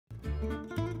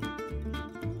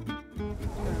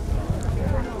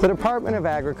The Department of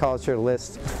Agriculture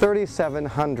lists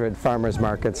 3,700 farmers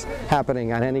markets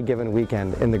happening on any given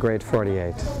weekend in the Great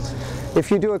 48. If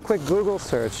you do a quick Google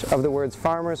search of the words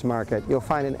farmers market, you'll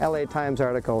find an LA Times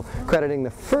article crediting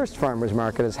the first farmers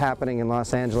market as happening in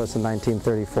Los Angeles in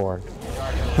 1934.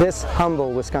 This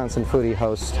humble Wisconsin foodie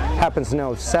host happens to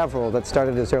know of several that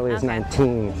started as early as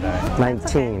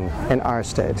 1919 in our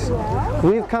state.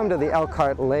 We've come to the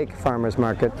Elkhart Lake Farmers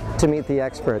Market to meet the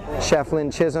expert, Chef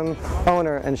Lynn Chisholm,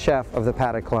 owner and chef of the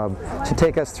Paddock Club, to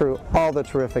take us through all the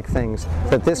terrific things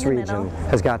that this region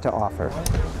has got to offer.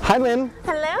 Hi, Lynn.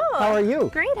 Hello. How are you?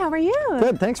 Great. How are you?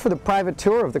 Good. Thanks for the private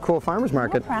tour of the cool farmers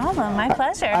market. No problem. My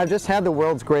pleasure. I've just had the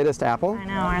world's greatest apple. I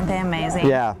know. Aren't they amazing?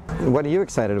 Yeah. What are you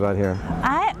excited about here?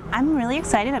 I'm really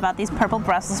excited about these purple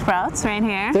Brussels sprouts right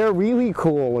here. They're really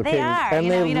cool looking. They are. And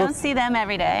you don't see them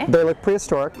every day. They look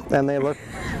prehistoric, and they look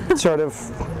sort of...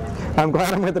 I'm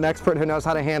glad I'm with an expert who knows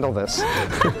how to handle this.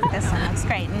 This one looks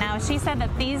great. Now, she said that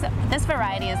this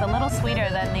variety is a little sweeter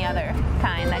than the other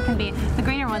kind. That can be, the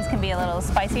greener ones can be a little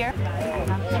spicier.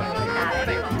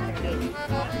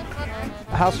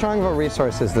 How strong of a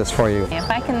resource is this for you? If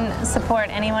I can support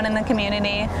anyone in the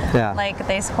community, like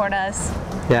they support us,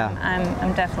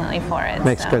 I'm definitely for it.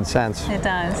 Makes good sense. It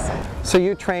does. So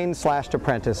you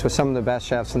trained/apprentice with some of the best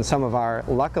chefs and some of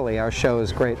luckily our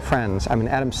show's great friends. I mean,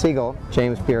 Adam Siegel,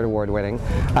 James Beard Award winning,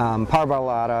 Par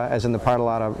Bartolotta, as in the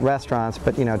Bartolotta restaurants,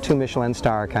 but 2 Michelin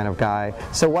star kind of guy.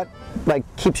 So what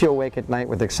keeps you awake at night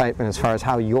with excitement as far as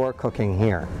how you're cooking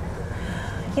here?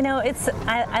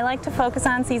 I like to focus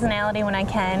on seasonality when I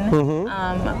can,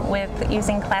 with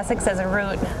using classics as a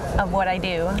root of what I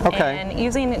do. Okay. And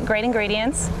using great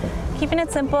ingredients, keeping it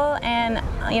simple, and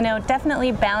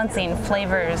definitely balancing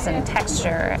flavors and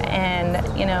texture, and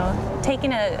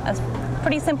taking a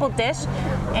pretty simple dish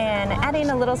and adding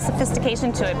a little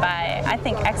sophistication to it by, I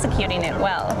think, executing it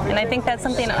well. And I think that's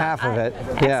something. Half of it.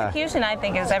 Execution, I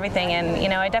think, is everything.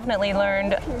 And I definitely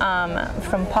learned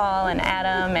from Paul and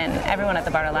Adam and everyone at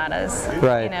the Bartolottas.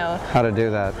 Right. How to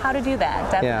do that. How to do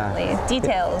that, definitely. Yeah.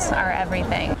 Details are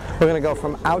everything. We're going to go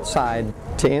from outside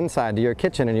to inside to your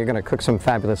kitchen, and you're going to cook some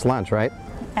fabulous lunch, right?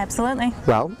 Absolutely.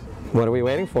 Well, what are we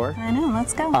waiting for? I know.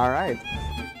 Let's go. All right.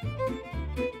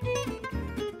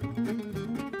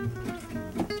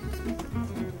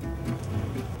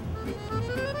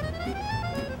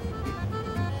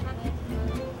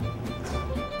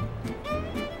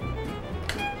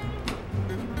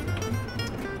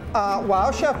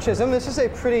 Wow, Chef Chisholm, this is a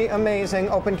pretty amazing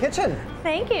open kitchen.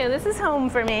 Thank you. This is home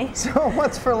for me. So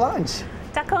what's for lunch?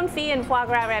 Duck confit and foie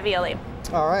gras ravioli.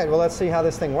 All right, well, let's see how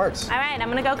this thing works. All right, I'm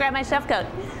going to go grab my chef coat.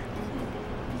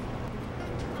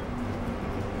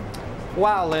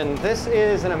 Wow, Lynn, this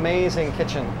is an amazing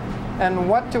kitchen. And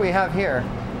what do we have here?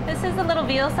 This is a little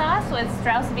veal sauce with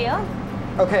Strauss veal.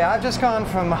 Okay, I've just gone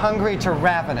from hungry to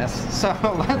ravenous, so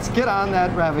let's get on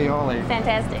that ravioli.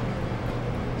 Fantastic.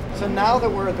 So now that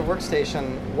we're at the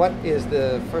workstation, what is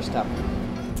the first step?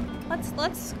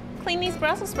 Let's clean these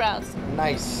Brussels sprouts.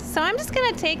 Nice. So I'm just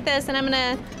gonna take this and I'm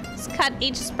gonna just cut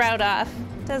each sprout off.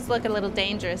 It does look a little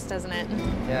dangerous, doesn't it?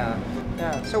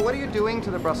 Yeah. So what are you doing to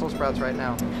the Brussels sprouts right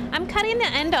now? I'm cutting the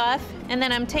end off and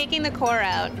then I'm taking the core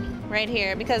out right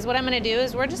here, because what I'm gonna do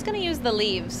is we're just gonna use the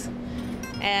leaves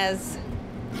as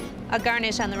a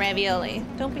garnish on the ravioli.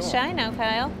 Don't be shy now,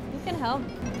 Kyle. You can help.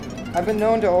 I've been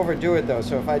known to overdo it, though,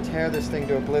 so if I tear this thing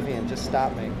to oblivion, just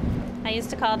stop me. I used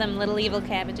to call them little evil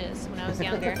cabbages when I was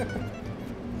younger.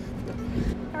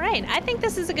 All right, I think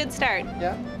this is a good start.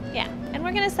 Yeah? Yeah, and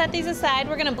we're gonna set these aside.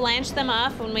 We're gonna blanch them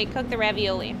off when we cook the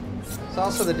ravioli. It's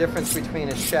also the difference between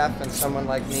a chef and someone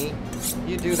like me.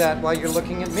 You do that while you're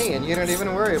looking at me, and you don't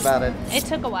even worry about it. It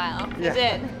took a while. Yeah. It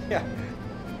did. Yeah.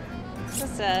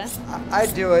 Just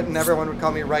I'd do it, and everyone would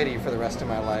call me righty for the rest of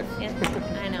my life. Yeah,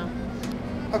 I know.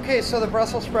 Okay, so the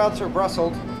Brussels sprouts are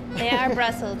brusseled. They are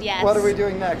brusseled, yes. What are we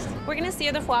doing next? We're gonna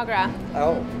sear the foie gras.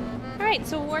 Oh. All right,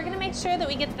 so we're gonna make sure that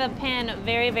we get the pan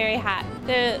very, very hot.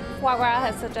 The foie gras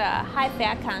has such a high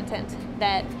fat content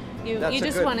that you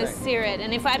just want to sear it.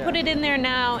 And if I put it in there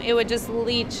now, it would just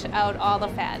leach out all the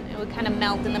fat. It would kind of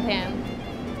melt in the pan.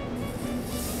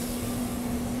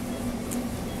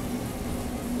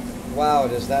 Wow,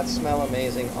 does that smell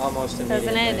amazing almost immediately.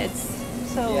 Doesn't it?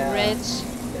 It's so rich.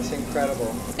 It's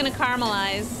incredible. It's going to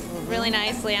caramelize really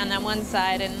nicely on that one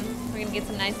side, and we're going to get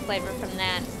some nice flavor from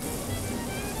that.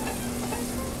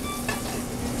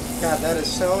 God, that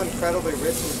is so incredibly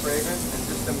rich and fragrant and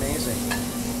just amazing.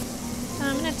 So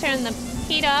I'm going to turn the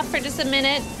heat off for just a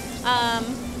minute.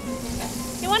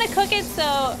 You want to cook it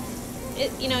so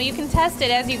you can test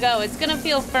it as you go. It's going to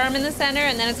feel firm in the center,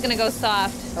 and then it's going to go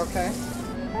soft. Okay.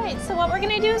 All right, so what we're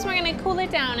gonna do is we're gonna cool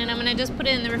it down, and I'm gonna just put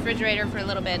it in the refrigerator for a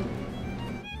little bit.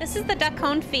 This is the duck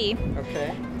confit.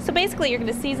 Okay. So basically you're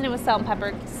gonna season it with salt and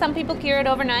pepper. Some people cure it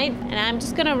overnight, and I'm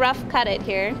just gonna rough cut it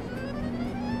here.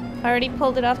 Already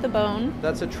pulled it off the bone.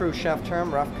 That's a true chef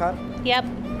term, rough cut? Yep.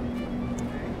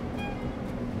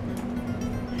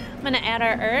 I'm gonna add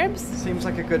our herbs. Seems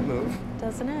like a good move.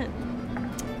 Doesn't it?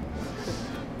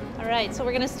 All right, so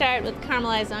we're gonna start with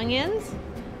caramelized onions.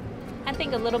 I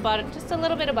think a little butter, just a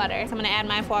little bit of butter. So I'm gonna add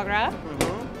my foie gras.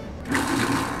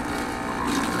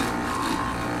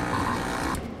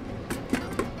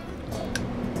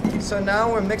 So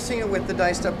now we're mixing it with the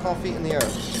diced up confit and the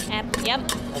herbs.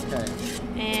 Yep. Okay.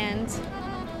 And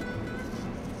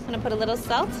I'm gonna put a little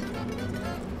salt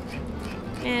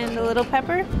and a little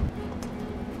pepper.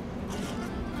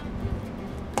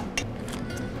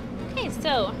 Okay,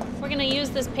 so we're gonna use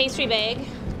this pastry bag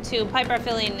to pipe our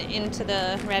filling into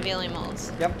the ravioli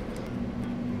molds. Yep.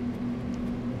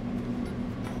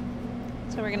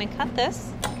 So we're gonna cut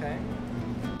this. Okay.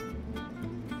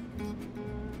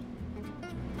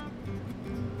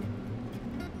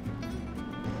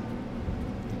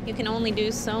 You can only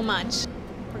do so much.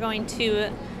 We're going to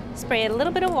spray a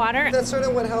little bit of water. That's sort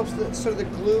of what helps the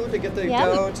glue to get the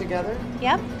dough together?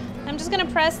 Yep. I'm just gonna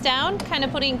press down, kind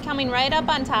of coming right up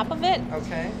on top of it.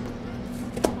 Okay.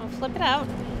 I'll flip it out.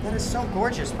 That is so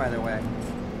gorgeous, by the way.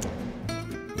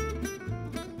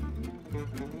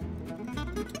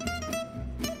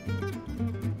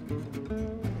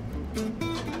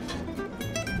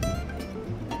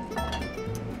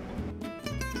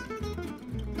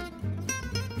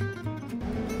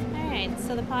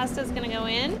 So the pasta is going to go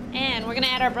in, and we're going to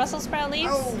add our Brussels sprout leaves.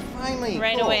 Oh, finally!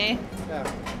 Right cool. away. Yeah.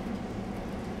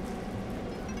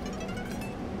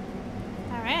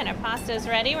 All right, our pasta is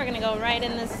ready. We're going to go right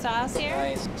in this sauce here.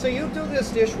 Nice. So you do this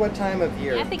dish what time of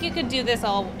year? I think you could do this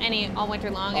all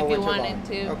winter long if you wanted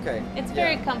to. Okay. It's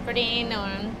very comforting, or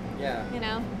yeah. you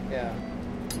know. Yeah.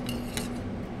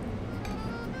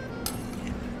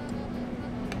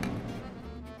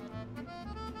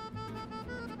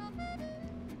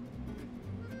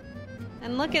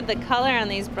 And look at the color on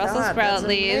these Brussels sprout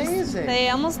leaves. Amazing. They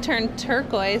almost turn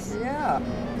turquoise. Yeah.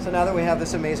 So now that we have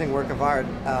this amazing work of art,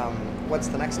 what's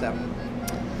the next step?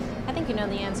 I think you know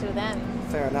the answer to that.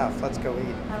 Fair enough. Let's go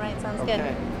eat. All right, sounds good.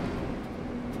 Okay.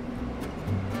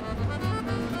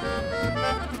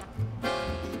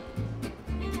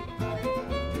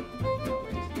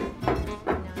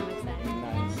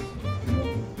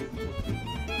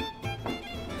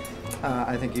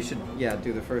 I think you should,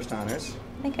 do the first honors.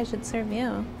 I think I should serve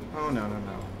you. Oh, no.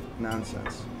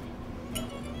 Nonsense.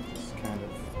 Just kind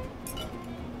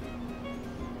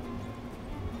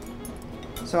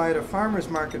of. So I had a farmer's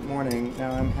market morning.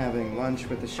 Now I'm having lunch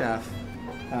with the chef.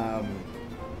 I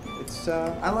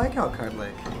like Elkhart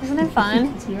Lake. Isn't it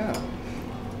fun? Yeah.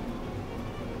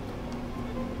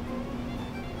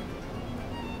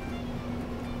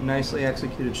 Nicely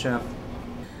executed, chef.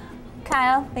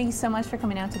 Kyle, thank you so much for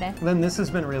coming out today. Lynn, this has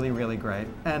been really, really great.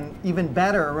 And even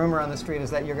better, a rumor on the street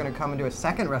is that you're going to come and do a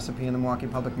second recipe in the Milwaukee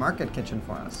Public Market kitchen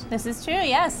for us. This is true,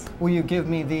 yes. Will you give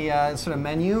me the sort of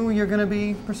menu you're going to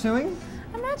be pursuing?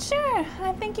 I'm not sure.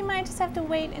 I think you might just have to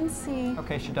wait and see.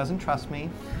 Okay, she doesn't trust me.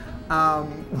 Well,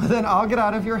 then I'll get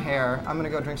out of your hair. I'm going to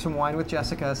go drink some wine with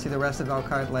Jessica, see the rest of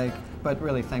Elkhart Lake. But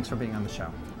really, thanks for being on the show.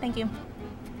 Thank you.